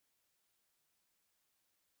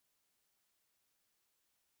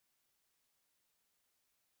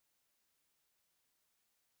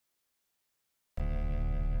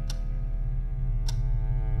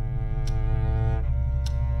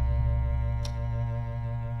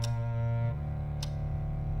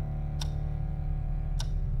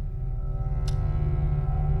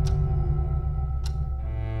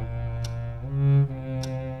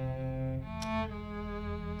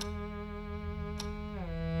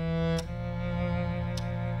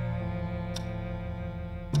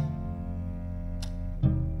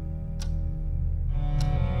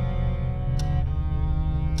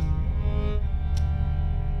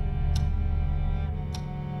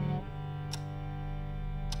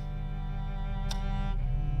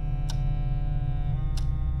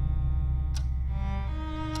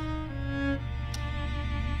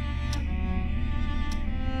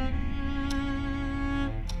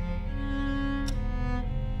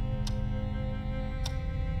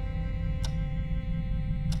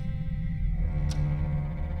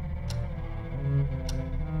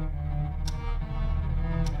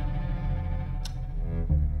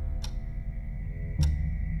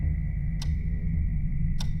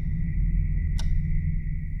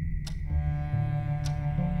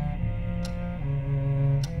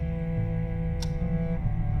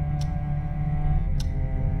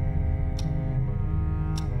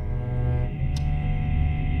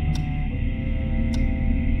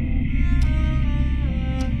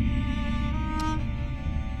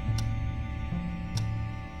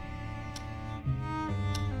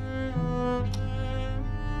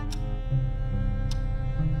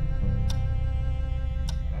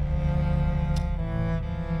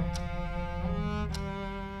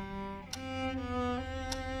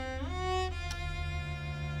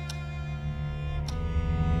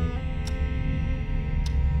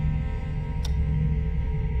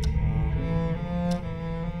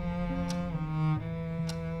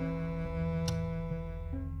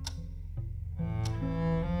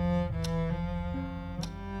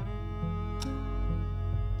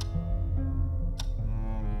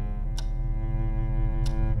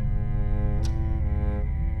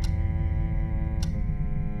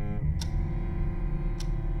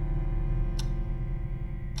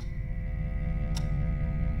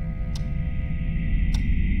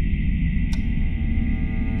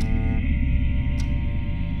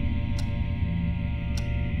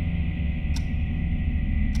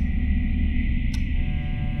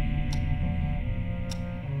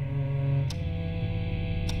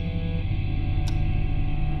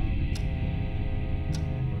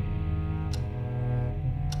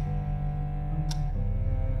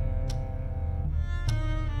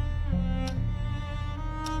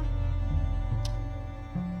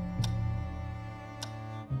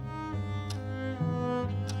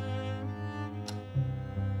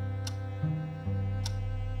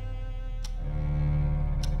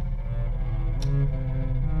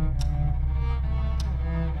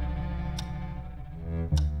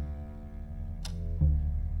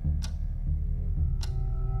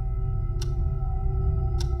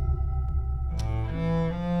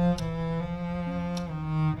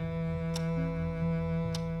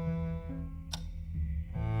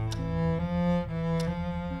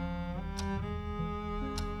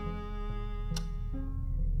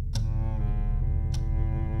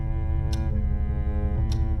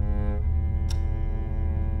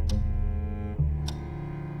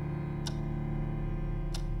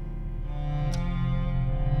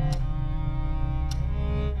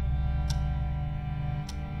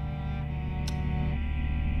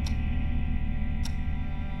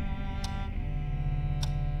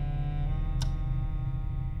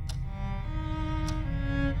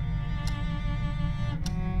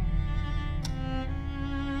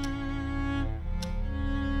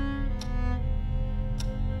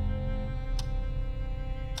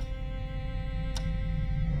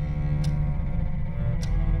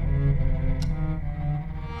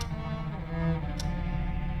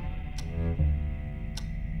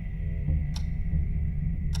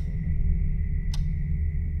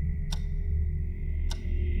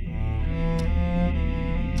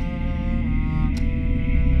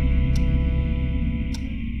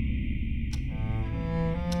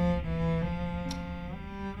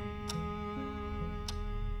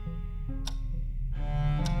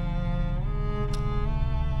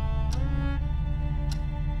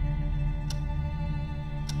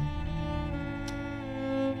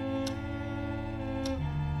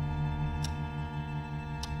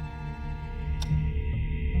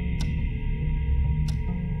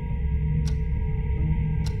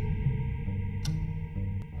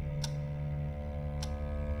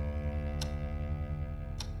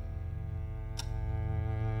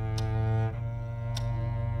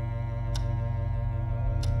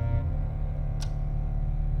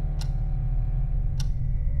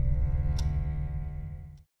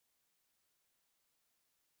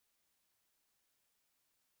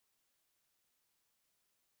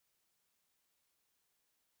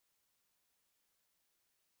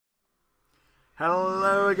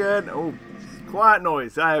Hello again. Oh, quiet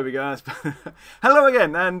noise. There we go. Hello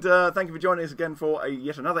again, and thank you for joining us again for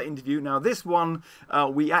yet another interview. Now, this one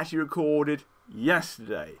we actually recorded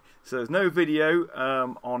yesterday, so there's no video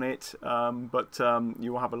on it, but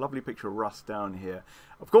you will have a lovely picture of Russ down here.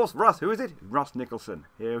 Of course, Russ. Who is it? Russ Nicholson.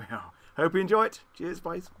 Here we are. Hope you enjoy it. Cheers,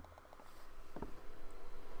 bye.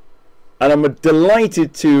 And I'm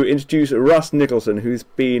delighted to introduce Russ Nicholson, who's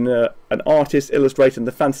been an artist, illustrator in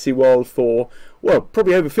the fantasy world for, well,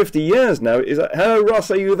 probably over 50 years now. Hello,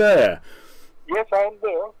 Russ, are you there? Yes, I'm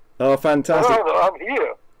there. Oh, fantastic. No, I'm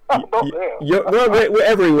here. I'm not there. We're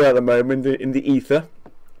everywhere at the moment in the ether.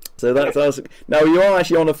 So that's us. Now, you are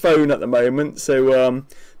actually on a phone at the moment, so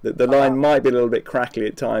the line might be a little bit crackly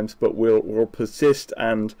at times, but we'll persist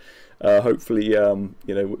and hopefully, you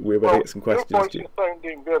know, we're able to get some questions. Your voice is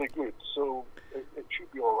sounding very good, so it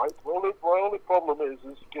should be all right. My only problem is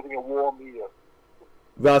getting a warm ear.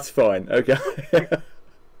 That's fine. Okay.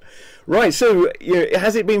 Right. So,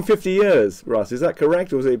 has it been 50 years, Russ? Is that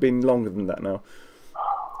correct, or has it been longer than that now?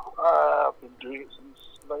 I've been doing it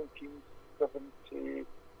since 1970.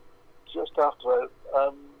 Just after,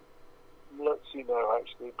 let's see now.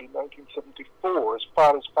 Actually, it'd be 1974, as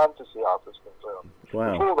far as fantasy art is concerned.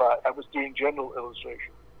 Wow. Before that, I was doing general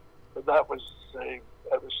illustration, but that was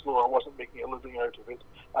slow. I wasn't making a living out of it.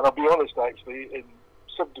 And I'll be honest, actually, in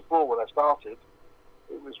 '74 when I started,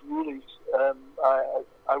 it was really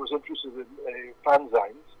I was interested in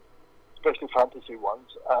fanzines, especially fantasy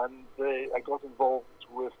ones, and I got involved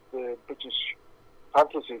with the British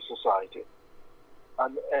Fantasy Society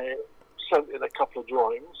and sent in a couple of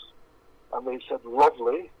drawings. And they said,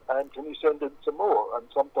 lovely, and can you send in some more? And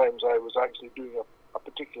sometimes I was actually doing a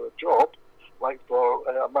particular job, like for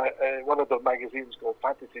one of the magazines called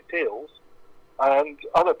Fantasy Tales, and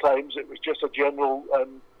other times it was just a general,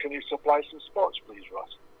 can you supply some spots, please,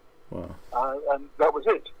 Russ? Wow. And that was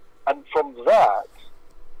it. And from that,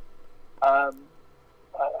 I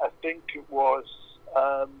think it was,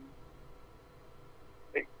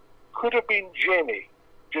 it could have been Jamie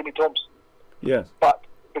Thompson. Yes. But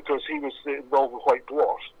because he was involved with White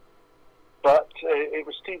Dwarf. But it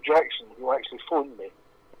was Steve Jackson who actually phoned me.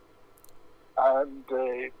 And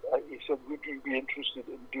he said, would you be interested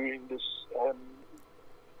in doing this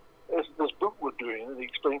this book we're doing? And he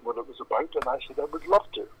explained what it was about, and I said, I would love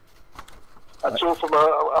to. And so from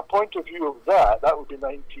a point of view of that would be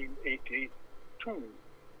 1982.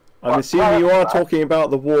 I'm assuming you are talking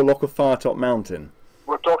about the Warlock of Firetop Mountain.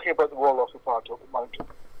 We're talking about the Warlock of Firetop Mountain.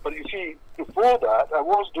 But you see, before that, I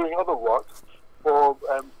was doing other work for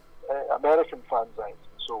American fanzines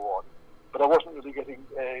and so on. But I wasn't really getting,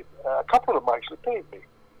 a couple of them actually paid me.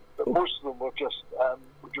 But most of them were just,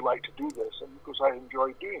 would you like to do this? And because I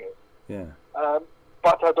enjoyed doing it. Yeah.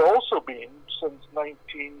 But I'd also been, since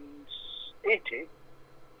 1980,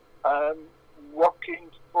 working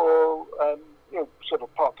for, sort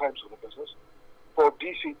of part-time sort of business, for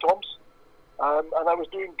DC Thompson. And I was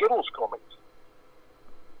doing Giddles comics.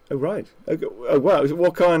 Oh, right. Oh, wow.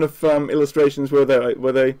 What kind of illustrations were they?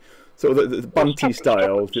 Were they sort of the Bunty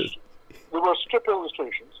style? They were strip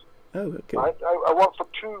illustrations. Oh, okay. I worked for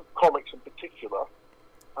two comics in particular.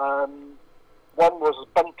 One was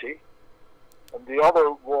Bunty, and the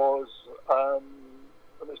other was,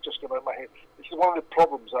 and it's just come out of my head. This is one of the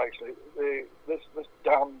problems, actually. This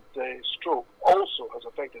damned stroke also has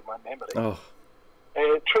affected my memory. Oh.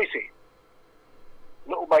 Tracy.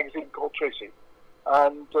 Little magazine called Tracy.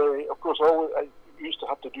 And of course, I used to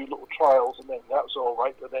have to do little trials, and then that's all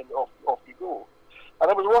right, and then off you go.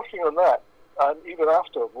 And I was working on that, and even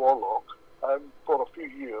after Warlock, for a few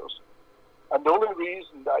years. And the only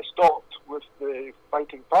reason that I stopped with the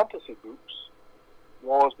fighting fantasy books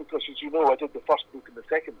was because, as you know, I did the first book and the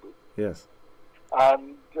second book. Yes.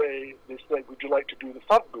 And they said, would you like to do the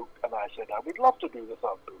third book? And I said, I would love to do the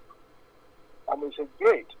third book. And they said,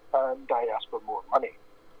 great. And I asked for more money.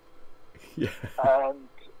 Yeah. And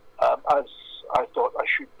as I thought I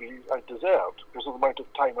deserved because of the amount of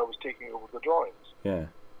time I was taking over the drawings. Yeah.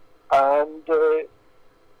 And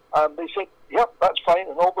they said, yep, that's fine,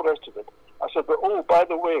 and all the rest of it. I said, but oh, by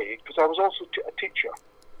the way, because I was also a teacher.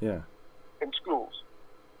 Yeah. In schools.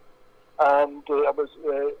 And I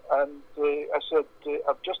said,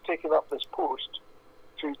 I've just taken up this post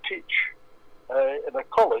to teach in a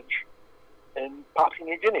college in Papua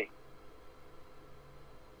New Guinea.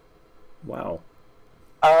 Wow.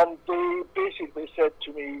 And they basically said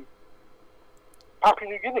to me, Papua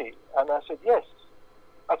New Guinea? And I said, yes.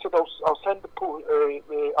 I said, I'll send the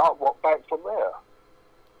artwork back from there.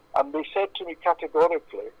 And they said to me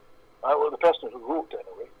categorically, well, the person who wrote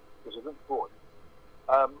anyway, because I didn't phone,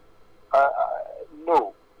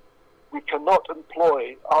 no. we cannot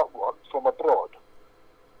employ artwork from abroad.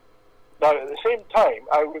 Now, at the same time,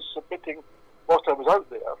 I was submitting, whilst I was out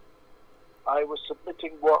there, I was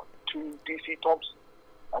submitting work to D.C. Thompson.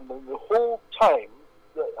 And then the whole time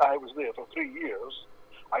that I was there for 3 years,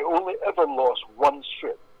 I only ever lost one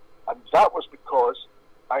strip. And that was because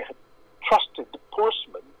I had trusted the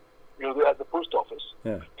postman, at the post office,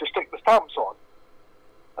 to stick the stamps on.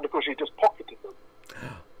 And of course, he just pocketed them.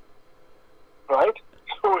 Right?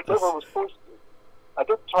 So it never was posted. I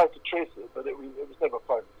did try to trace it, but it was never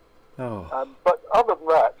found. Oh. But other than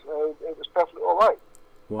that, it was perfectly all right.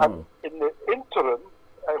 Wow. And in the interim,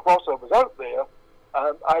 whilst I was out there,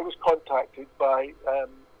 I was contacted by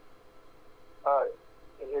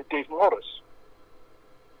Dave Morris.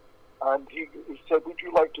 And he said, would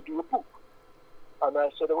you like to do a book? And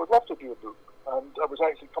I said, I would love to do a book. And I was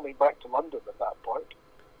actually coming back to London at that point.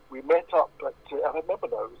 We met up at, I remember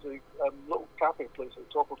now, it was a little cafe place at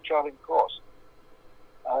the top of Charing Cross.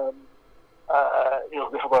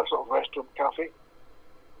 They have a sort of restaurant cafe.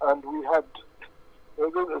 And we had, this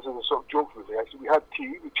is a sort of joke really actually, we had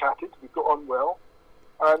tea, we chatted, we got on well.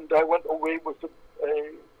 And I went away with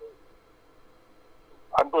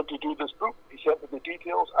I'm going to do this book. He sent me the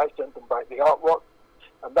details, I sent him back the artwork.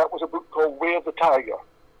 And that was a book called Where the Tiger.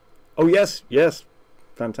 Oh, yes.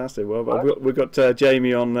 Fantastic. Well, right. we've got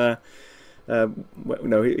Jamie on.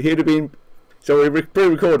 He'd have been. So we're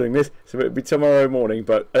pre-recording this, so it'll be tomorrow morning,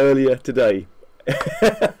 but earlier today.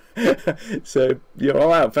 So you're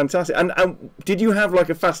all out. Fantastic. And did you have like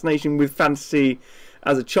a fascination with fantasy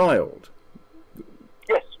as a child?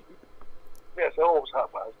 Yes, I always have.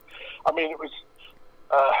 I mean, it was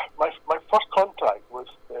my first contact with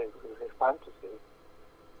fantasy.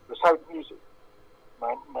 The sound music.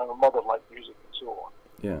 My mother liked music and so on.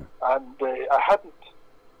 Yeah. And I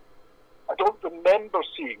don't remember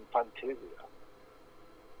seeing Fantasia,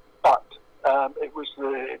 but it was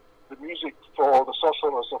the music for The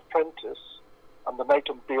Sorcerer's Apprentice and The Night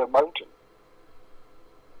on Bear Mountain.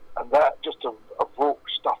 And that just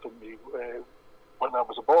evoked stuff in me when I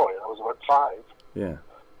was a boy. I was about 5. Yeah.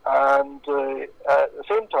 And at the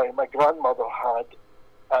same time, my grandmother had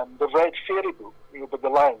the Red Fairy book, with the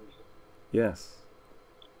lines. Yes.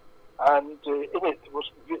 And in it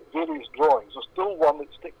was various drawings. There's still one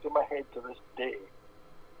that sticks in my head to this day.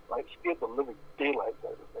 It scared the living daylights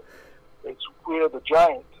out of me. It's where the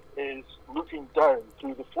giant is looking down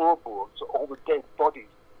through the floorboards at all the dead bodies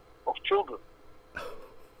of children.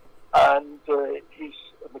 And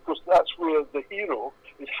because that's where the hero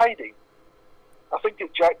is hiding. I think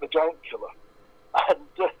it's Jack the Giant Killer.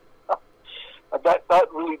 And that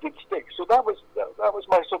really did stick. So that was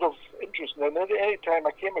my sort of interest. And any time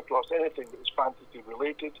I came across anything that was fantasy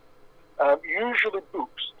related, usually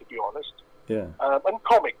books, to be honest, and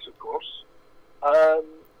comics, of course,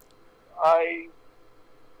 I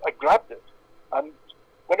grabbed it. And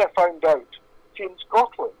when I found out, in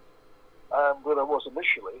Scotland, where I was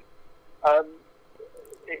initially,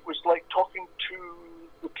 it was like talking to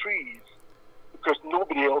the trees because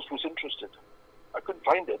nobody else was interested. I couldn't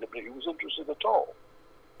find anybody who was interested at all.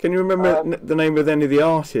 Can you remember the name of any of the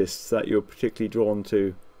artists that you were particularly drawn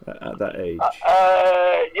to at that age?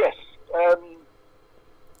 Yes.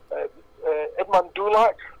 Edmund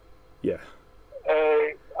Dulac. Yeah.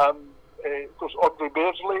 Of course, Audrey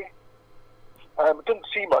Beardsley. I didn't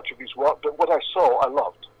see much of his work, but what I saw, I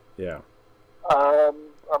loved. Yeah.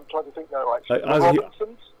 I'm trying to think now, actually.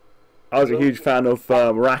 I was a huge fan of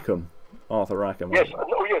Rackham. Arthur Rackham. Yes,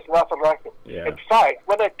 Arthur Rackham. Yeah. In fact,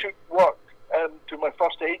 when I took work to my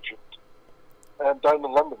first agent down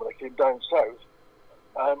in London when I came down south,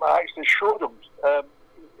 I actually showed him.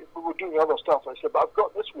 We were doing other stuff. I said, but I've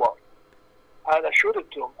got this work. And I showed it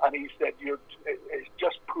to him, and he said, it's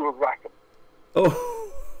just poor Rackham. Oh.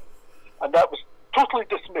 And that was totally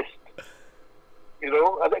dismissed.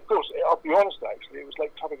 And of course, I'll be honest, actually, it was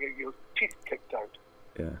like having your teeth kicked out.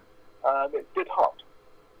 Yeah. And it did hurt.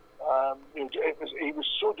 He was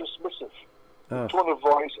so dismissive. The tone of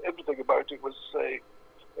voice, everything about it was,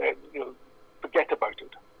 forget about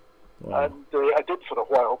it. Wow. And I did for a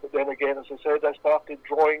while, but then again, as I said, I started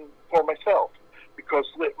drawing for myself because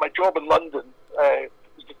my job in London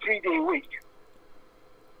was the 3-day week,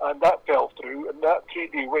 and that fell through. And that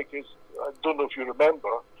 3-day week is, I don't know if you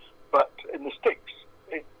remember, but in the Sticks,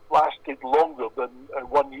 it lasted longer than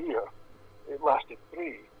 1 year. It lasted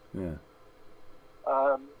 3. Yeah.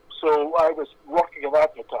 So I was working in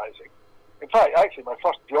advertising. In fact, actually, my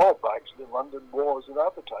first job in London was in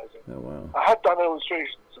advertising. Oh, wow. I had done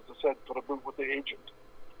illustrations, as I said, for a book with the agent,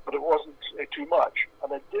 but it wasn't too much.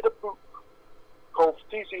 And I did a book called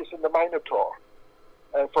Theseus and the Minotaur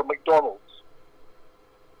for McDonald's.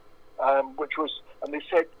 which was, and they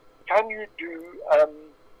said, "Can you do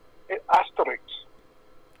Asterix?"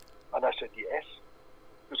 And I said yes,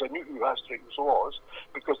 because I knew who Asterix was,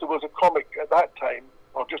 because there was a comic at that time,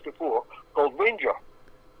 or just before, called Ranger,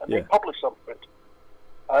 and they published some of it.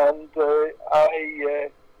 And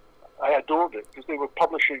I adored it, because they were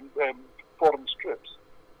publishing foreign strips.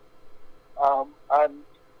 And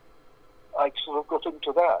I sort of got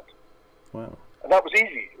into that. Wow. And that was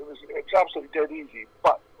easy. It was absolutely dead easy.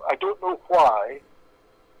 But I don't know why,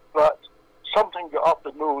 but something got up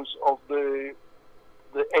the nose of the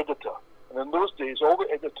editor. And in those days, all the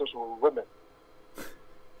editors were women.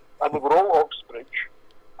 And they were all Oxbridge.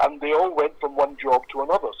 And they all went from one job to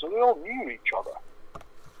another. So they all knew each other.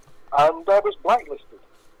 And I was blacklisted.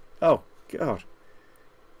 Oh, God.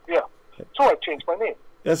 Yeah. So I changed my name.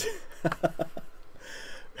 Yes.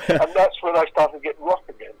 And that's when I started getting rock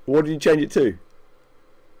again. What did you change it to?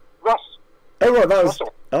 Russ. Oh, right, that was.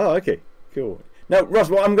 Russell. Oh, okay, cool. Now, Russ,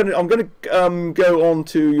 well, I'm gonna go on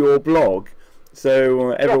to your blog,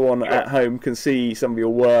 so everyone at home can see some of your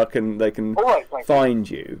work and they can find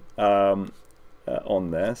you on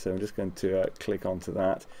there. So I'm just going to click onto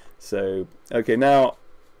that. So, okay, now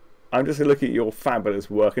I'm just going to look at your fabulous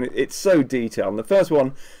work, and it's so detailed. And the first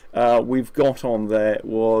one we've got on there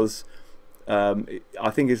was, I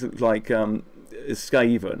think it's like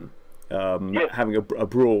Skaven having a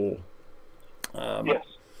brawl. Yes.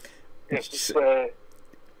 Yes,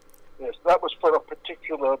 yes, that was for a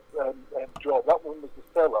particular job. That one was the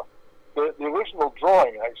seller. The original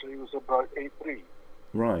drawing actually was about A3.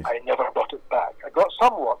 Right. I never got it back. I got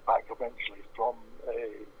somewhat back eventually from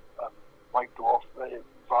Mike Dwarf,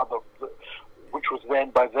 which was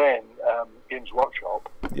by then Games Workshop.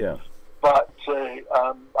 Yeah. But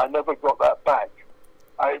I never got that back.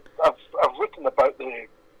 I've written about the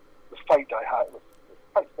fight I had. The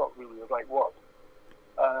fight's not really the right word.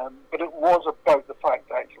 But it was about the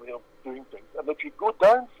fact, actually, of doing things. And if you go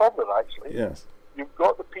down further, actually, yes, you've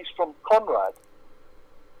got the piece from Conrad.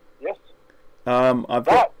 Yes? I've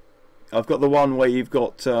got the one where you've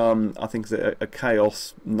got, I think it's a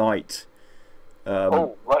Chaos Knight.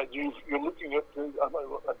 Oh, right, you're looking at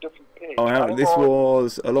a different page. Oh, this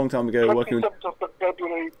was a long time ago. 27th of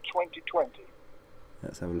February 2020.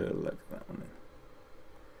 Let's have a little look at that one then.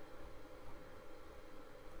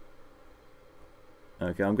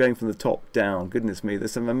 Okay, I'm going from the top down. Goodness me,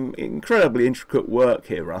 there's some incredibly intricate work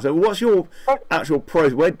here, Russ. So what's your actual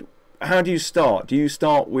process? How do you start? Do you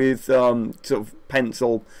start with sort of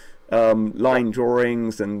pencil line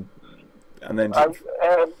drawings and then...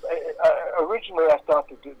 Originally I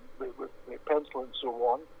started with pencil and so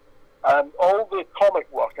on. All the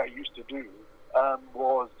comic work I used to do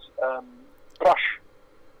was brush.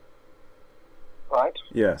 Right?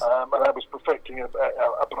 Yes. And I was perfecting a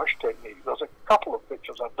brush technique. There's a couple of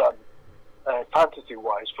pictures I've done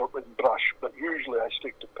fantasy-wise with brush, but usually I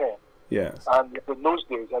stick to pen. Yes. And in those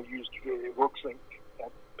days I used Roguesink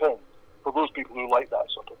pens for those people who like that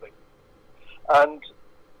sort of thing. And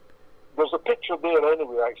there's a picture there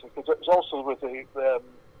anyway, actually, because it's also with the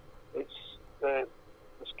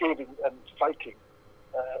skating and fighting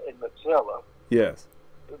in the cellar. Yes.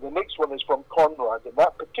 The next one is from Conrad, and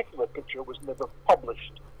that particular picture was never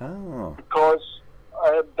published. Oh. Because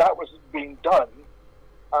that was being done,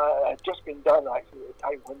 had just been done actually at the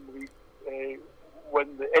time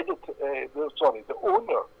when the the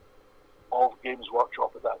owner of Games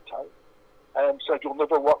Workshop at that time said, "You'll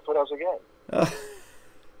never work for us again."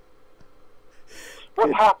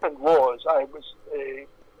 What happened was I was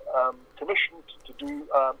commissioned to do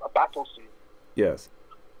a battle scene. Yes.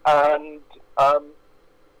 And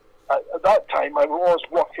at that time, I was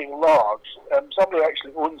working large. Somebody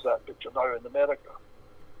actually owns that picture now in America.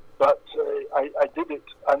 But I did it,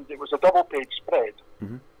 and it was a double-page spread.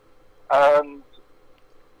 Mm-hmm. And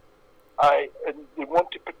they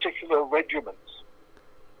wanted particular regiments.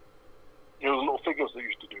 You know, the little figures they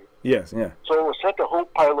used to do. Yes, yeah. So I sent a whole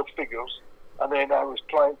pile of figures, and then I was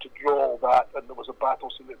trying to draw all that, and there was a battle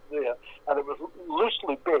scene there. And it was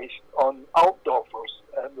loosely based on Altdorfer's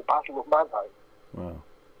and the Battle of Mannheim. Wow.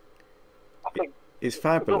 I think it's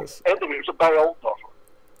fabulous. Anyway, it was by Altdorfer.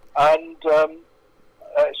 And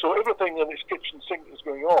so everything in his kitchen sink is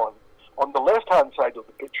going on. On the left-hand side of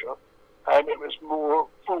the picture, it was more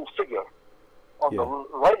full figure. On the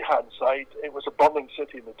right-hand side, it was a burning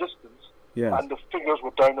city in the distance. Yes. And the figures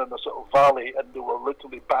were down in a sort of valley, and they were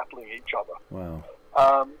literally battling each other. Wow.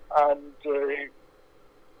 And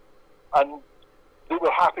they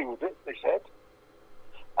were happy with it, they said.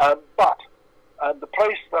 But the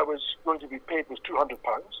price that was going to be paid was £200.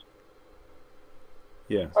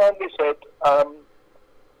 Yes. And they said,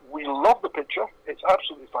 we love the picture. It's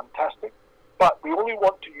absolutely fantastic, but we only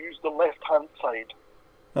want to use the left-hand side.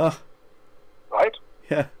 Ah. Right?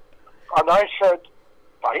 Yeah. And I said,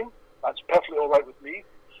 fine, that's perfectly all right with me.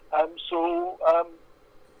 So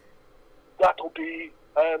that'll be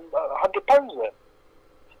 £100 then.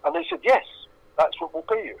 And they said, yes, that's what we'll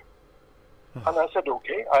pay you. And I said,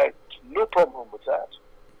 okay, I had no problem with that.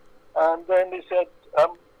 And then they said,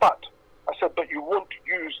 but you won't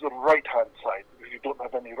use the right-hand side because you don't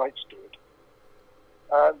have any rights to it.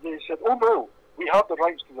 And they said, oh no, we have the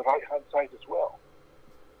rights to the right-hand side as well.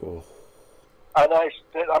 Oh. And I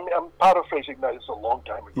said, I'm paraphrasing now, it's a long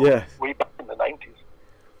time ago, Yes. way back in the 90s.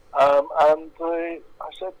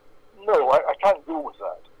 I said, no, I can't go with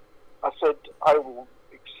that. I said, I will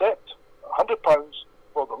accept £100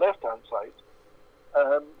 for the left-hand side,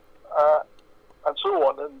 and so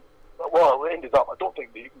on. And, well, it ended up, I don't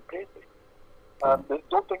think they even paid me. I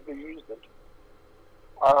don't think they used it.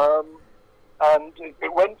 And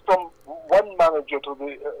it went from one manager to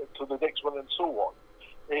the next one and so on.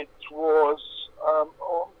 It was, I'm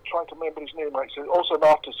trying to remember his name actually, also an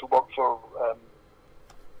artist who worked for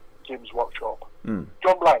Games Workshop,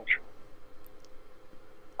 John Blanche.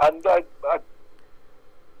 And I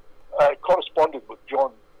corresponded with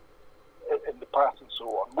John in the past and so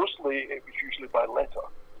on. Mostly it was usually by letter.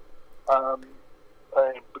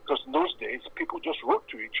 Because in those days people just wrote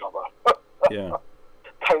to each other. Yeah.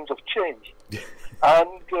 Times have changed.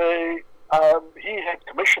 And he had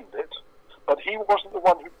commissioned it, but he wasn't the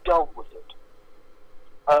one who dealt with it.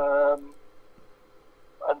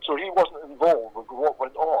 And so he wasn't involved with what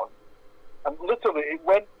went on. And literally, it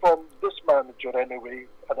went from this manager anyway,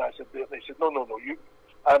 and I said, they said, no, you,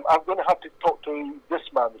 I'm going to have to talk to this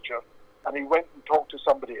manager. And he went and talked to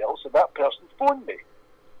somebody else, and that person phoned me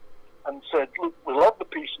and said, look, we love the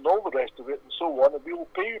piece and all the rest of it and so on, and we will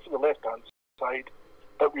pay you for the left-hand side,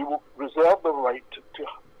 but we will reserve the right to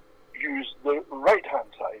use the right-hand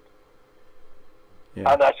side.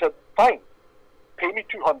 Yeah. And I said, fine, pay me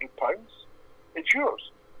 £200, it's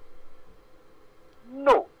yours.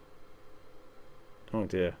 No. Oh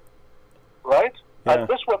dear. Right? Yeah. And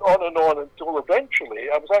this went on until eventually,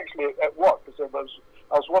 I was actually at work, because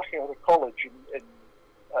I was working at a college in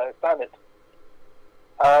Thanet,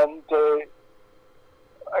 and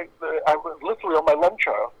I was literally on my lunch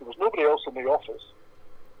hour, there was nobody else in the office,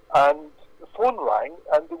 and the phone rang,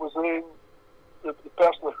 and there was the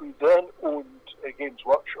person who then owned a Games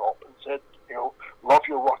Workshop and said, you know, love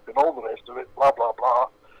your work and all the rest of it, blah, blah, blah,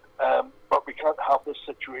 but we can't have this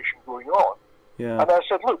situation going on. Yeah. And I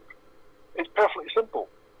said, look, it's perfectly simple.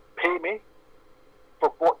 Pay me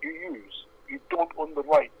for what you use. You don't own the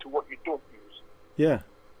right to what you don't use. Yeah.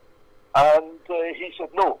 And he said,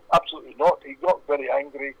 no, absolutely not. He got very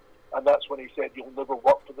angry, and that's when he said, you'll never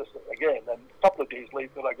work for this again. And a couple of days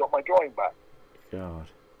later, I got my drawing back. God.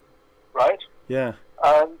 Right? Yeah.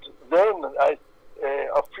 And then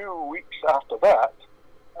a few weeks after that,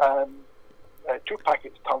 2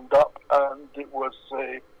 packets turned up, and it was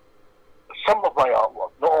some of my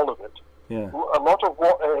artwork, not all of it. Yeah. A lot of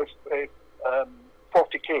what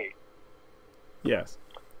 40K. Yes.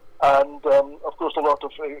 And of course a lot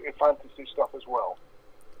of fantasy stuff as well.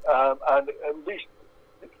 And at least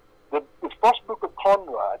the first book of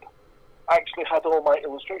Conrad actually had all my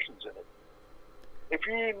illustrations in it. If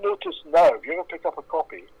you notice now, if you ever pick up a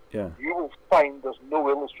copy, Yeah. you will find there's no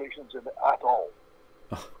illustrations in it at all.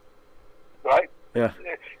 Right? Yeah.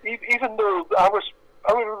 Even though I was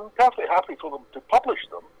perfectly happy for them to publish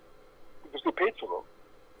them because they paid for them.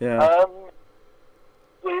 Yeah.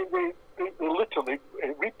 They literally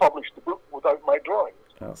republished the book without my drawings.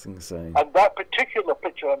 That's insane. And that particular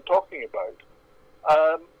picture I'm talking about,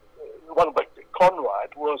 the one about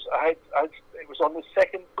Conrad, was it was on the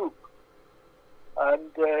second book,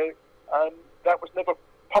 and that was never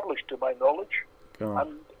published to my knowledge, God.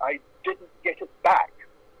 and I didn't get it back,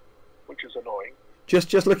 which is annoying.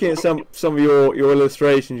 Just looking at some of your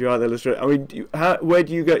illustrations, you either illustrate. I mean, where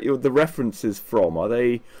do you get the references from? Are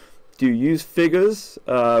they? Do you use figures?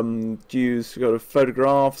 Do you use sort of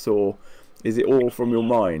photographs, or is it all from your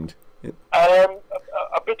mind?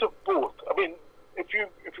 A bit of both. I mean, if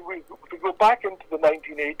we go back into the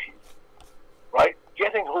 1980s, right,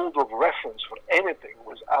 getting hold of reference for anything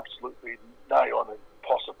was absolutely nigh on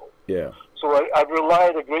impossible. Yeah. So I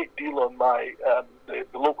relied a great deal on my the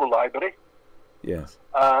local library. Yes.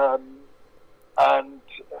 And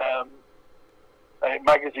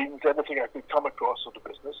magazines, anything I could come across sort of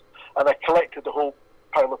business. And I collected a whole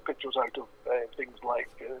pile of pictures out of things like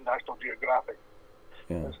National Geographic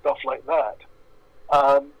and stuff like that.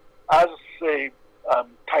 As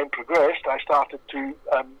time progressed, I started to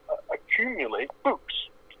accumulate books.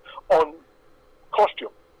 on costume,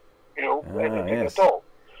 you know, anything yes. at all.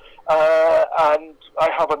 And I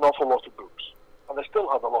have an awful lot of books, and I still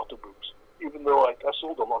have a lot of books, even though I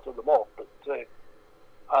sold a lot of them off. But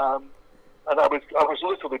and I was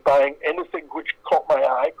literally buying anything which caught my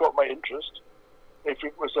eye, caught my interest. If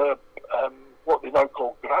it was a what they now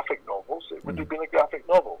call graphic novels, it would have been a graphic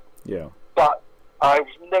novel. Yeah. But I've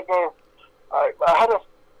never. I had a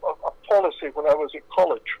policy when I was at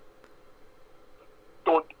college.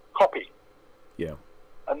 Don't copy. Yeah.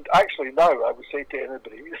 And actually now I would say to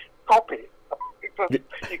anybody, copy. Because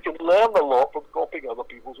you can learn a lot from copying other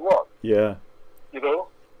people's work. Yeah. You know?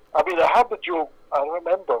 I mean, I had the joke, I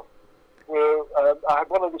remember, where I had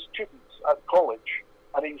one of the students at college,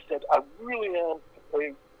 and he said, I really am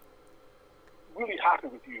really happy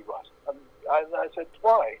with you, Russ. And I said,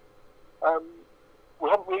 why? We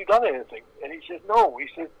haven't really done anything. And he said, no. He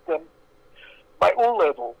said, my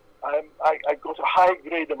O-level, I got a high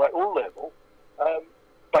grade in my O-level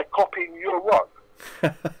by copying your work.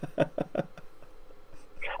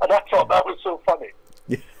 And I thought that was so funny.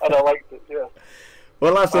 Yeah. And I liked it, yeah.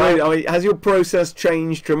 Well, absolutely. I mean, has your process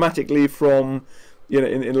changed dramatically from, you know,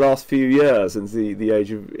 in the last few years since the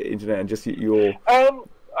age of internet and just your?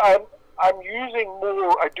 I'm using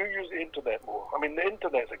more. I do use the internet more. I mean, the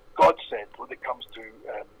internet's a godsend when it comes to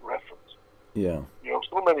reference. Yeah. You know,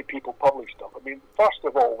 so many people publish stuff. I mean, first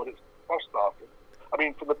of all, when it first started, I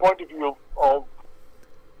mean, from the point of view of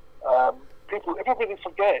people, everybody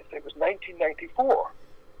forgets it was 1994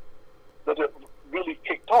 that it really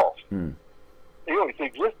kicked off. You know, it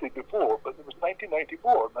existed before, but it was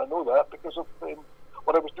 1994, and I know that because of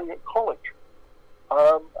what I was doing at college.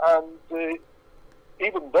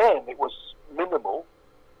 Even then, it was minimal,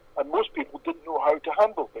 and most people didn't know how to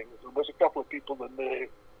handle things. There was a couple of people in the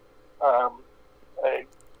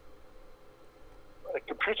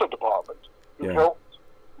computer department who helped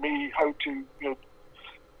me how to, you know,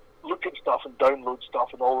 look at stuff and download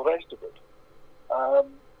stuff and all the rest of it.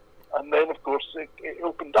 And then, of course, it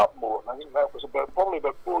opened up more. And I think that was probably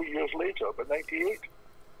about 4 years later, about 98.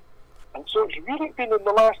 And so it's really been in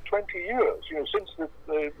the last 20 years, you know, since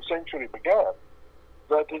the century began,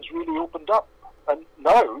 that it's really opened up. And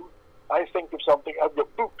now I think of something, I've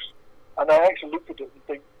got books, and I actually look at it and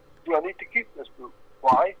think, do I need to keep this book?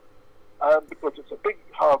 Why? Because it's a big,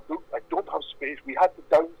 hard book. I don't have space. We had to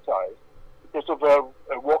downsize because of our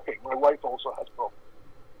walking. My wife also has problems.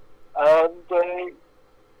 And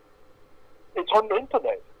it's on the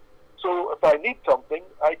internet. So if I need something,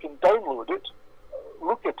 I can download it,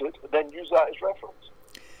 look at it, and then use that as reference.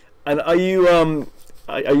 And are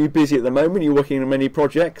you busy at the moment? Are you working on many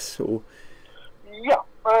projects? Or? Yeah,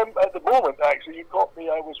 at the moment, actually, you caught me.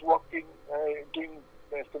 I was working, doing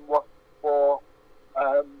some work for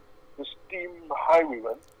the steam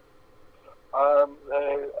highwayman,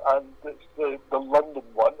 and it's the London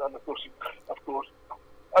one. And of course,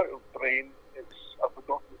 out of brain, I've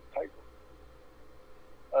forgotten the title.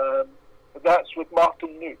 But that's with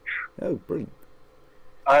Martin Nooch. Oh, brilliant!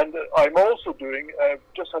 And I'm also doing. I've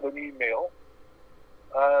just had an email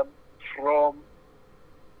from.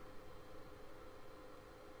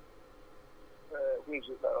 Where is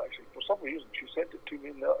it now? Actually, for some reason, she sent it to me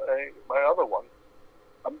in my other one.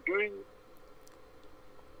 I'm doing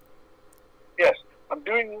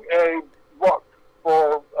work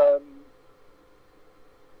for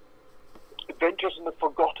Adventures in the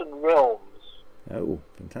Forgotten Realms. Oh,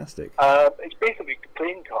 fantastic! It's basically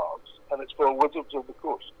playing cards, and it's for Wizards of the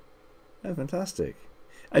Coast. Oh, fantastic!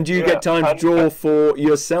 And do you get time to draw for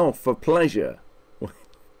yourself for pleasure?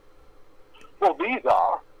 Well, these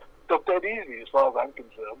are. They're dead easy as far as I'm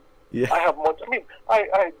concerned. Yeah. I have monsters. I mean,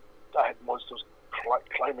 I had monsters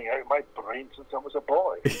climbing out of my brain since I was a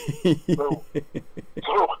boy. so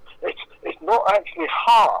it's not actually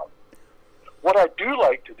hard. What I do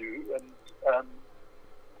like to do, and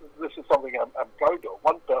this is something I'm proud of.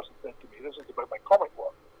 One person said to me, this is about my comic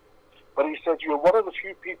work, but he said, you're one of the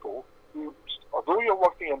few people who, although you're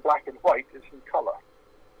working in black and white, it's in colour.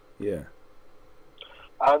 Yeah.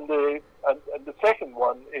 And the second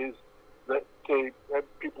one is that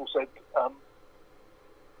people said,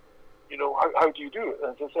 you know, how do you do it?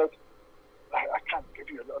 And I said, I can't give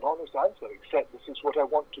you an honest answer, except this is what I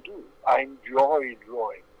want to do. I enjoy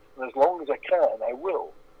drawing, and as long as I can, I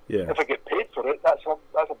will. Yeah. If I get paid for it, that's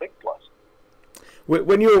a big plus.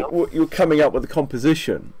 When you're coming up with a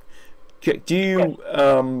composition, do you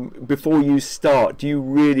before you start, do you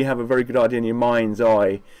really have a very good idea in your mind's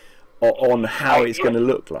eye on how it's going to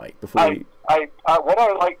look like before you? What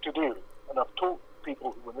I like to do, and I've told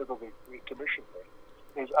people whenever they commission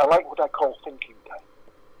me, is I like what I call thinking time.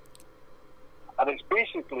 And it's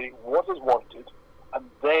basically what is wanted and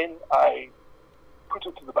then I put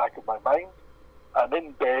it to the back of my mind. I'm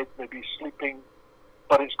in bed, maybe sleeping,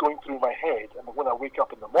 but it's going through my head. And when I wake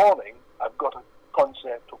up in the morning, I've got a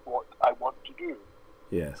concept of what I want to do.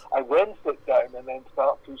 Yes. I then sit down and then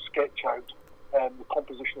start to sketch out the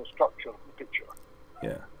compositional structure of the picture.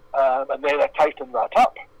 Yeah. And then I tighten that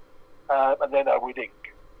up, and then I would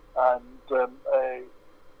ink. And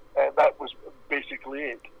that was basically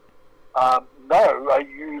it. Now I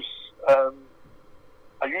use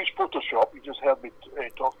Photoshop. You just heard me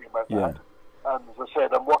talking about that. And as I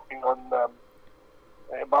said, I'm working on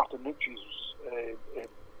Martin Nucci's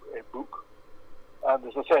book. And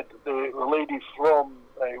as I said, the lady from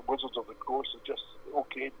Wizards of the Coast has just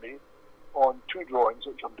okayed me on 2 drawings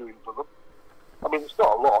which I'm doing for them. I mean, it's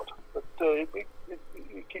not a lot, but it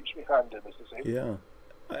keeps me handy, as I say. Yeah.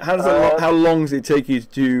 How long does it take you to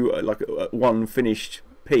do like one finished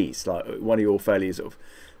piece, like one of your fairly sort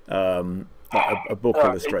of like a book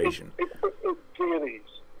illustration? It varies.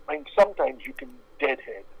 I mean, sometimes you can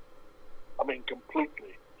deadhead. I mean,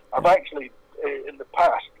 completely. I've actually, in the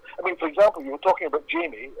past, I mean, for example, you were talking about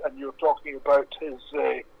Jamie, and you were talking about his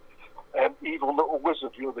evil little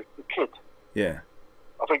wizard, you know, the kid. Yeah.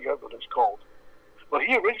 I think that's what it's called. Well,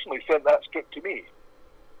 he originally sent that script to me,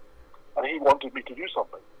 and he wanted me to do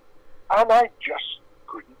something. And I just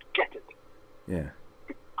couldn't get it. Yeah.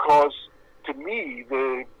 Because, to me,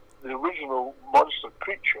 the original monster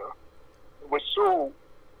creature was so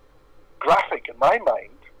graphic in my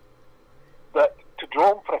mind that to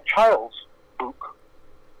draw him for a child's book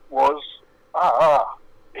was,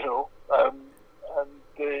 you know,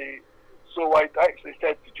 so I actually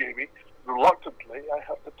said to Jamie, reluctantly, I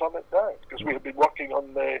have to turn it down, because we had been working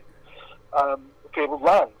on the Fabled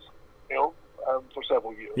Lands, you know, for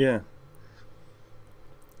several years. Yeah.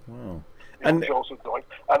 Wow. And also doing,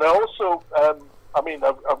 and I also, I mean,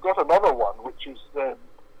 I've got another one which is with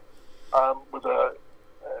a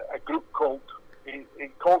group called. He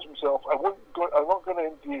calls himself. I'm not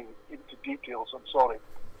going into details. I'm sorry,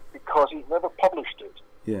 because he's never published it.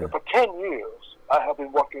 Yeah. But for 10 years, I have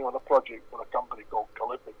been working on a project for a company called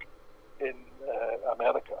Callific in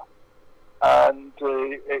America, and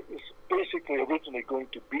it was basically originally going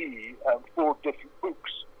to be 4 different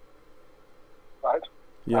books, right?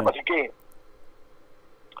 Yeah. But again,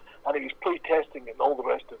 and he was play-testing it and all the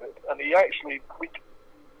rest of it. And he actually, we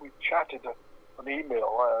chatted on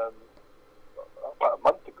email about a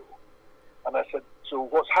month ago, and I said, "So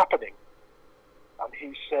what's happening?" And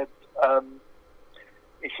he said,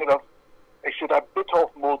 "I bit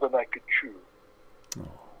off more than I could chew." Oh.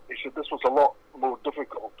 He said this was a lot more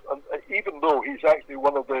difficult, and even though he's actually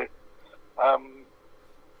one of the,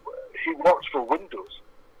 he works for Windows.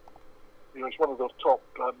 You know, he's one of those top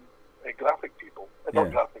graphic people,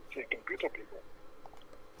 not graphic, computer people.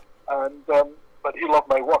 And but he loved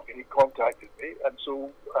my work, and he contacted me. And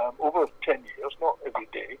so over 10 years, not every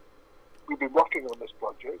day, we've been working on this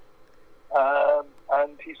project.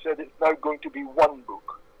 And he said it's now going to be 1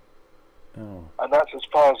 book. Oh. And that's as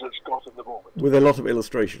far as it's got at the moment. With a lot of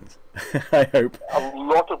illustrations, I hope. A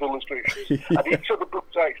lot of illustrations. Yeah. And each of the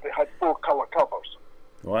books actually had 4 colour covers.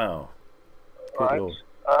 Wow. Good right? Lord.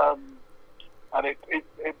 And it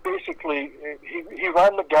basically, he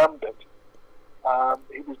ran the gambit.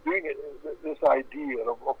 He was doing this idea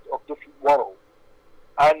of different worlds.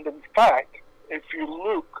 And in fact, if you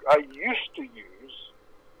look, I used to use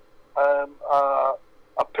a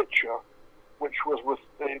picture which was with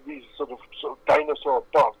these sort of dinosaur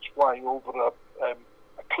birds flying over a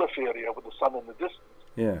cliff area with the sun in the distance.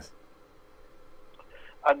 Yes.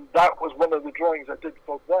 And that was one of the drawings I did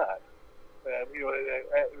for that. You know,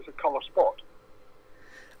 it was a colour spot.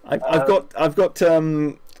 I've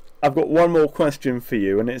got one more question for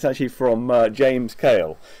you, and it's actually from James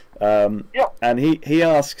Cale. And he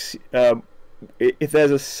asks if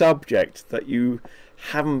there's a subject that you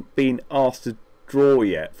haven't been asked to draw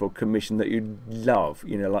yet for commission that you love,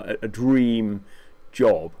 you know, like a dream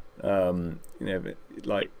job. You know,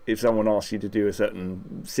 like if someone asks you to do a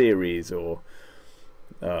certain series or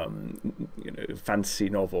you know, fantasy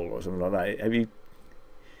novel or something like that.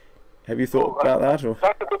 Have you thought about that? Or?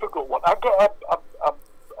 That's a difficult one. I've got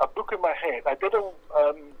a book in my head. I did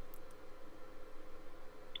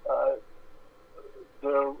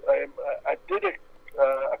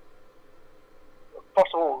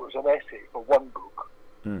first of all, it was an essay for 1 book,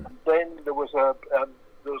 and then there was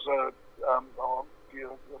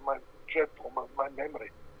my memory.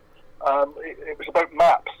 It was about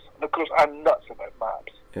maps, and of course I'm nuts about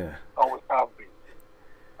maps. Yeah. Always have been.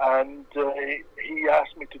 And he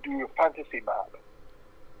asked me to do a fantasy map,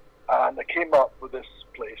 and I came up with this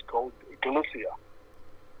place called Galicia.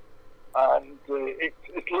 and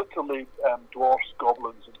it's literally dwarfs,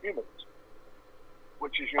 goblins, and humans,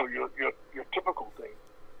 which is your typical thing.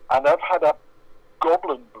 And I've had a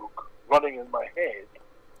goblin book running in my head,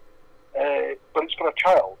 but it's for a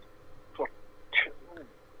child for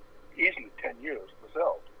easily 10 years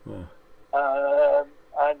myself. Yeah.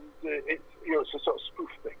 And it's a sort of spoof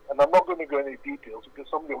thing. And I'm not going to go into details because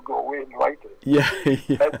somebody will go away and write it. Yeah.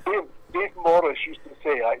 Yeah. Dave Morris used to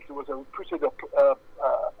say, actually, was I put in a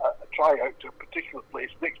tryout to a particular place,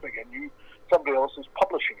 next thing I knew, somebody else is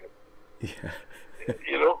publishing it. Yeah.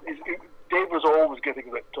 Dave was always getting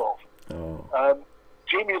ripped off. Oh.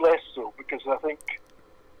 Jamie less so, because I think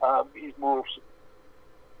he's more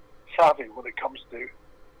savvy when it comes to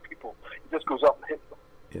people. He just goes up and hits them.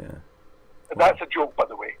 Yeah. And that's a joke, by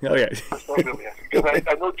the way. Oh, yeah. It's not really. Because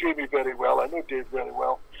I know Jamie very well. I know Dave very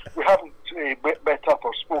well. We haven't met up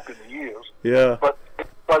or spoken in years. Yeah. But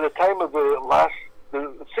by the time of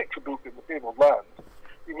the sixth book in the Fabled Land,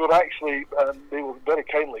 we were actually, they were very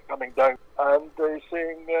kindly coming down and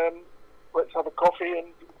saying, let's have a coffee and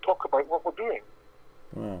talk about what we're doing.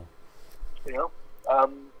 Wow. You know?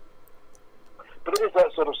 But it is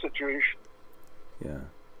that sort of situation. Yeah.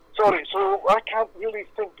 Sorry, so I can't really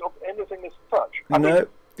think of anything as such. No.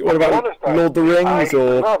 What about Lord of the Rings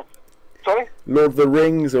or... Sorry? Lord of the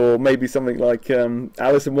Rings, or maybe something like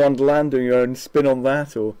Alice in Wonderland, doing your own spin on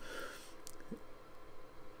that, or...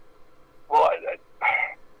 Well,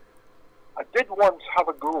 I did once have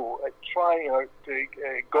a go at trying out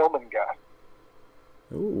Gormenghast.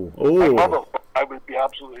 Ooh. My Oh. mother thought I would be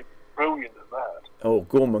absolutely brilliant at that. Oh,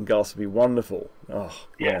 Gormenghast would be wonderful. Oh,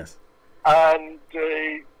 Yeah. yes. And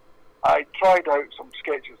I tried out some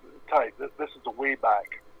sketches at the time. This is a way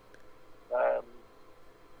back.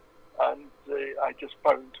 And I just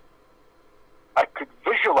found I could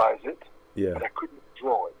visualize it, Yeah. but I couldn't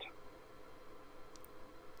draw it.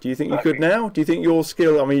 Do you think you could now? Do you think your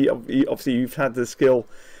skill, I mean, obviously you've had the skill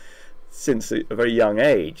since a very young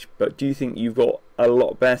age, but do you think you've got a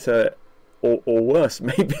lot better or worse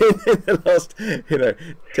maybe in the last,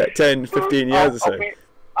 10, 15 years or so?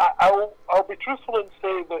 I'll be truthful and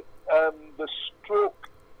say that the stroke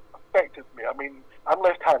affected me. I mean, I'm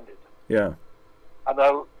left-handed. Yeah. And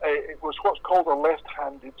it was what's called a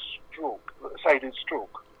left-handed stroke, sided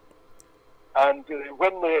stroke. And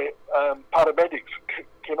when the paramedics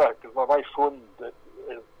came out, because my wife phoned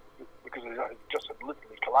because it just had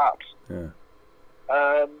literally collapsed. Yeah.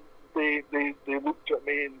 They looked at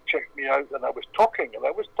me and checked me out, and I was talking, and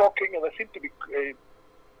I seemed to be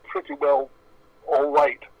pretty well all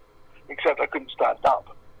right, except I couldn't stand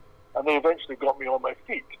up. And they eventually got me on my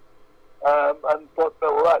feet, and thought,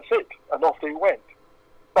 well, that's it, and off they went.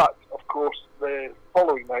 But, of course, the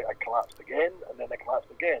following night I collapsed again, and then I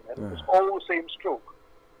collapsed again, and it was all the same stroke.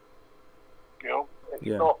 It's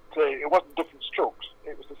not, it wasn't different strokes,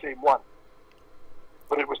 it was the same one.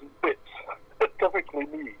 But it was in bits, typically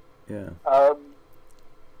me. Yeah.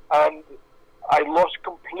 And I lost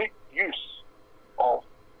complete use of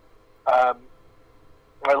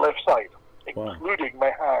my left side, including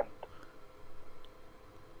my hand.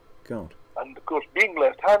 God. And of course, being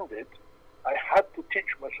left-handed, I had to teach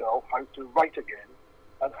myself how to write again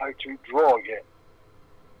and how to draw again.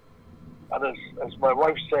 And as my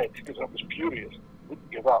wife said, because I was furious,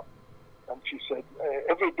 wouldn't give up. And she said,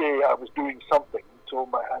 every day I was doing something until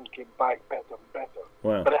my hand came back better and better.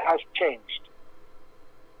 Wow. But it has changed.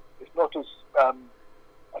 It's not as, I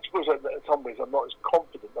suppose in some ways I'm not as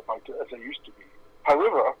confident about it as I used to be.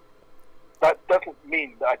 However, that doesn't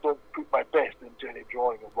mean that I don't put my best into any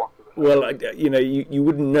drawing and work with it. Well, you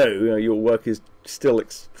wouldn't know. Your work is still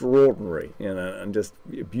extraordinary, and just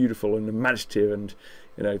beautiful and imaginative, and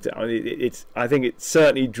I think it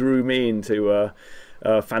certainly drew me into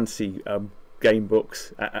fantasy game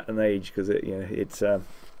books at an age, because it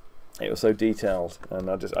was so detailed, and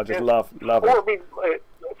I just love it. I mean,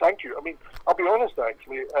 thank you. I mean, I'll be honest.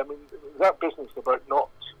 Actually, I mean, that business about not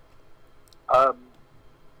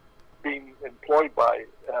being employed by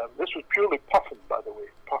this was purely Puffin, by the way,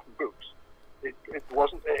 Puffin Books. It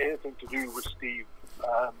wasn't anything to do with Steve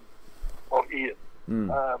or Ian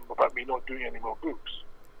about me not doing any more books.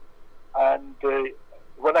 And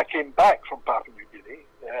when I came back from Papua New Guinea,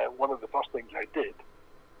 one of the first things I did,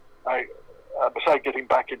 besides getting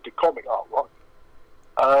back into comic artwork,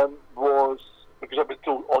 was, because it was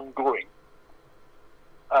still ongoing,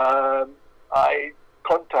 I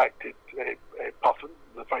contacted Puffin,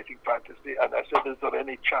 the Fighting Fantasy, and I said, is there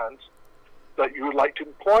any chance that you would like to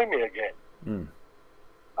employ me again?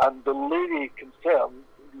 And the lady concerned,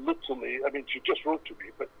 literally, I mean, she just wrote to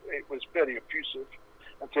me, but it was very effusive,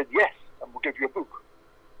 and said, yes, and we'll give you a book.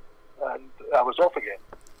 And I was off again.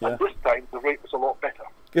 Yeah. And this time the rate was a lot better.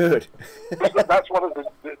 Good. That's one of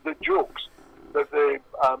the jokes, that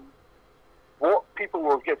what people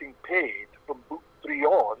were getting paid from book 3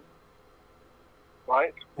 on,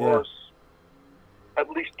 right, was at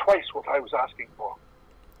least twice what I was asking for.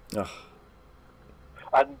 Ugh.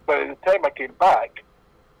 And by the time I came back,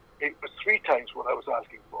 it was 3 times what I was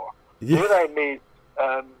asking for. Yeah. When I made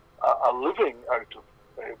a living out of,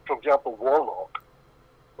 for example, Warlock,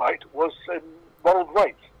 right, was in world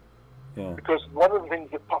rights. Yeah. Because one of the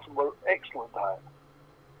things that Puffin were excellent at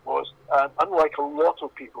was, unlike a lot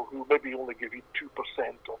of people who maybe only give you 2%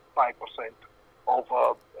 or 5%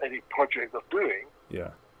 of any project they're doing,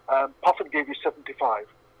 Yeah. Puffin gave you 75.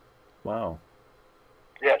 Wow.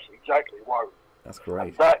 Yes, exactly. Wow. That's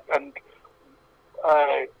great. And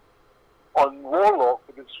on Warlock,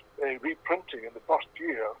 with its reprinting in the first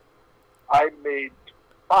year, I made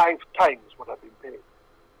 5 times what I'd been paid,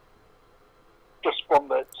 just from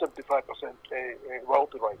the 75%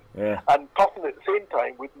 royalty rate. Yeah. And Puffin at the same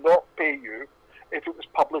time would not pay you if it was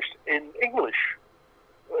published in English.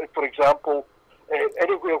 For example,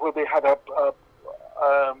 anywhere where they had a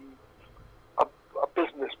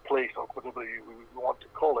business place, or whatever you want to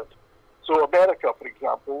call it. So America, for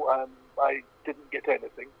example, I didn't get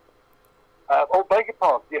anything. Oh, beg your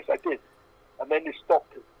pardon, yes, I did. And then they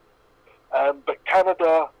stopped it. But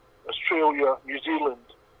Canada, Australia, New Zealand,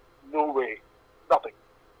 no way, nothing.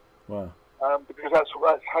 Wow. Because that's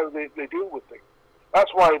how they deal with things.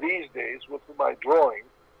 That's why these days, with my drawing,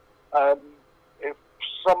 if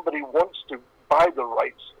somebody wants to buy the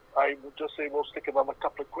rights, I will just say, we'll stick another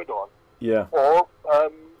couple of quid on. Yeah. Or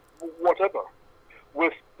whatever.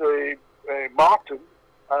 With the Martin,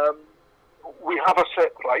 we have a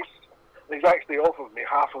set price. He's actually offered me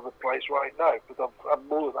half of the price right now, because I'm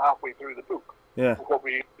more than halfway through the book. Yeah. For what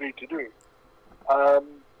we agreed to do.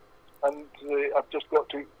 And I've just got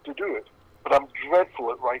to do it. But I'm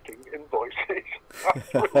dreadful at writing invoices. I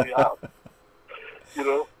really am. You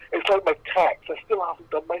know, it's like my tax. I still haven't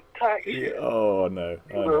done my tax yet. Oh, no.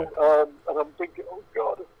 You know, and I'm thinking, oh,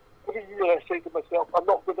 God, every year I say to myself, I'm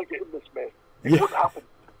not going to get in this mess. It won't happen.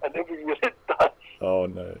 And every year it does. Oh,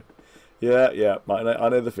 no. Yeah. I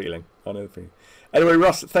know the feeling. Anyway,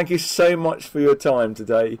 Russ, thank you so much for your time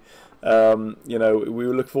today. You know, we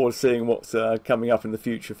look forward to seeing what's coming up in the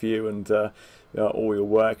future for you, and all your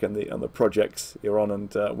work and the projects you're on,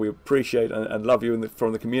 and we appreciate and love you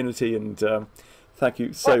from the community, and thank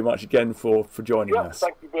you so much again for joining us.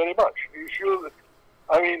 Thank you very much. Are you sure that,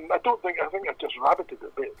 I mean, I think I just rabbited a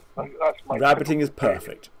bit. That's my Rabbiting is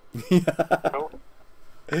perfect. You know?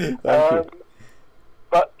 Thank you.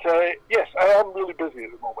 But yes, I am really busy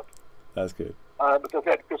at the moment. That's good.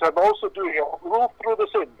 Because I'm also doing, we'll throw this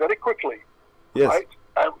in very quickly. Yes. Right?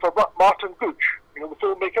 For Martin Gooch, you know, the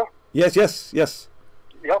filmmaker? Yes.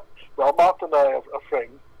 Yep. Well, Martin and I are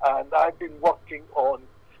friends, and I've been working on,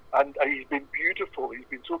 and he's been beautiful, he's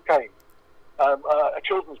been so kind, a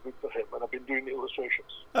children's book for him, and I've been doing the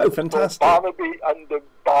illustrations. Oh, fantastic. Barnaby and the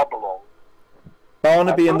Barbelong.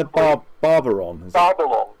 Barnaby and the Barbaron.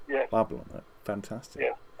 Barbelong, yes. Barbelon, fantastic.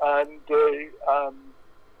 Yeah, and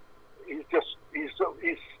he's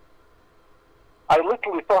I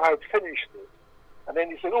literally thought I'd finished it, and then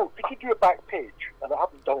he said, "Oh, could you do a back page?" And I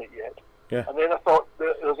haven't done it yet. Yeah. And then I thought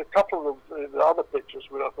there's a couple of the other pictures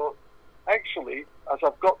where I thought, actually, as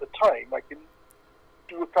I've got the time, I can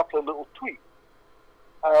do a couple of little tweaks.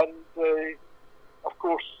 And of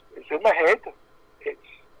course, it's in my head.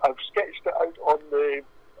 I've sketched it out on the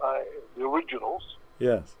originals.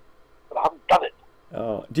 Yes. But I haven't done it.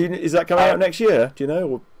 Oh, is that coming out next year? Do you know?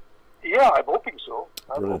 Or? Yeah, I'm hoping so.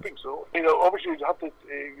 Brilliant. Hoping so. You know, obviously you'd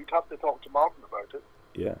have to talk to Martin about it.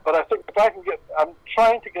 Yeah. But I think if I can I'm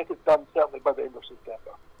trying to get it done certainly by the end of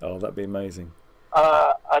September. Oh, that'd be amazing.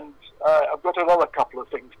 And I've got another couple of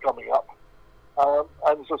things coming up.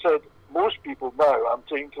 And as I said, most people now, I'm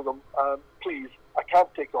saying to them, please, I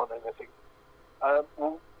can't take on anything. It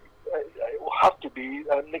will have to be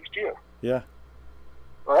next year. Yeah.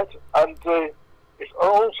 Right? And it's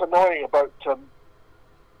also annoying about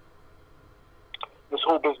this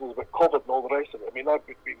whole business about COVID and all the rest of it. I mean, I've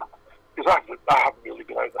been, because I haven't really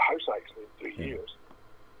been out of the house actually in 3 years,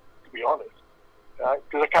 to be honest.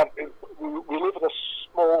 Because I can't, we live in a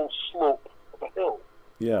small slope of a hill.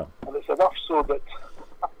 Yeah. And it's enough so that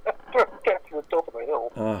I get to the top of the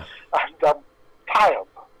hill and I'm tired.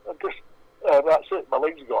 And just, that's it, my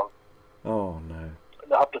legs are gone. Oh, no.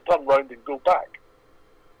 And I have to turn round and go back.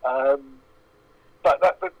 But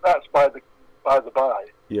that's by the by.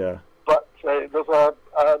 Yeah. But there's a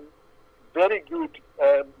very good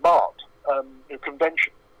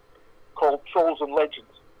convention called Trolls and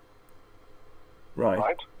Legends. Right.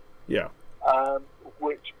 Right? Yeah.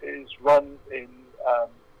 Which is run in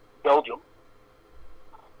Belgium.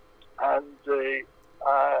 And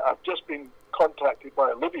I've just been contacted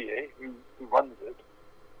by Olivier, who runs it,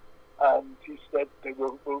 and he said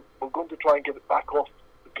we're going to try and get it back off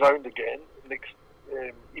the ground again next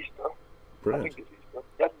Easter. Brilliant. I think it's Easter.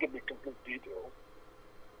 He hasn't given me complete details.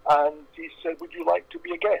 And he said, would you like to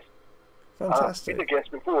be a guest? Fantastic. I've been a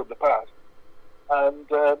guest before in the past. And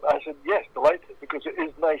I said, yes, delighted, because it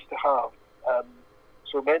is nice to have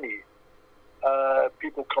so many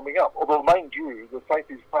people coming up. Although, mind you, the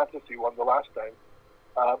Fighting Fantasy one the last time,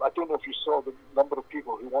 I don't know if you saw the number of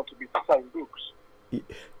people who wanted me to sign books.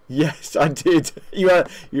 Yes, I did. You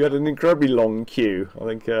had an incredibly long queue, I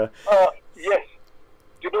think. Yes.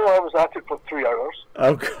 Do you know I was at it for 3 hours?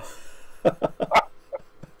 Oh, God.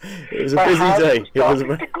 It was a busy day. It was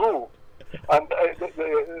to go. And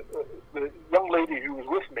the young lady who was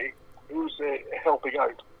with me, who was helping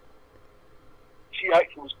out, she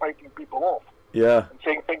actually was fighting people off. Yeah. And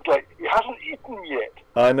saying things like, "He hasn't eaten yet."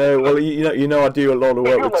 I know. Well, you know, I do a lot of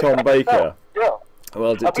work with Tom Baker. Yeah.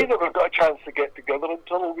 Well, we never got a chance to get together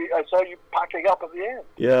until I saw you packing up at the end.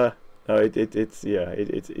 Yeah. No,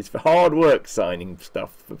 it's hard work signing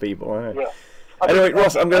stuff for people. I know. Yeah. Anyway,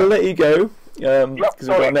 Ross, I'm going to let you go because we've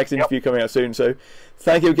got our next interview coming out soon. So,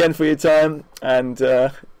 thank you again for your time and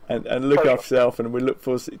look after yourself. And we look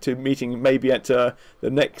forward to meeting maybe at the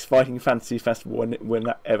next Fighting Fantasy Festival when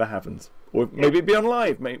that ever happens, or maybe it'll be on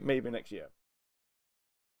live maybe next year.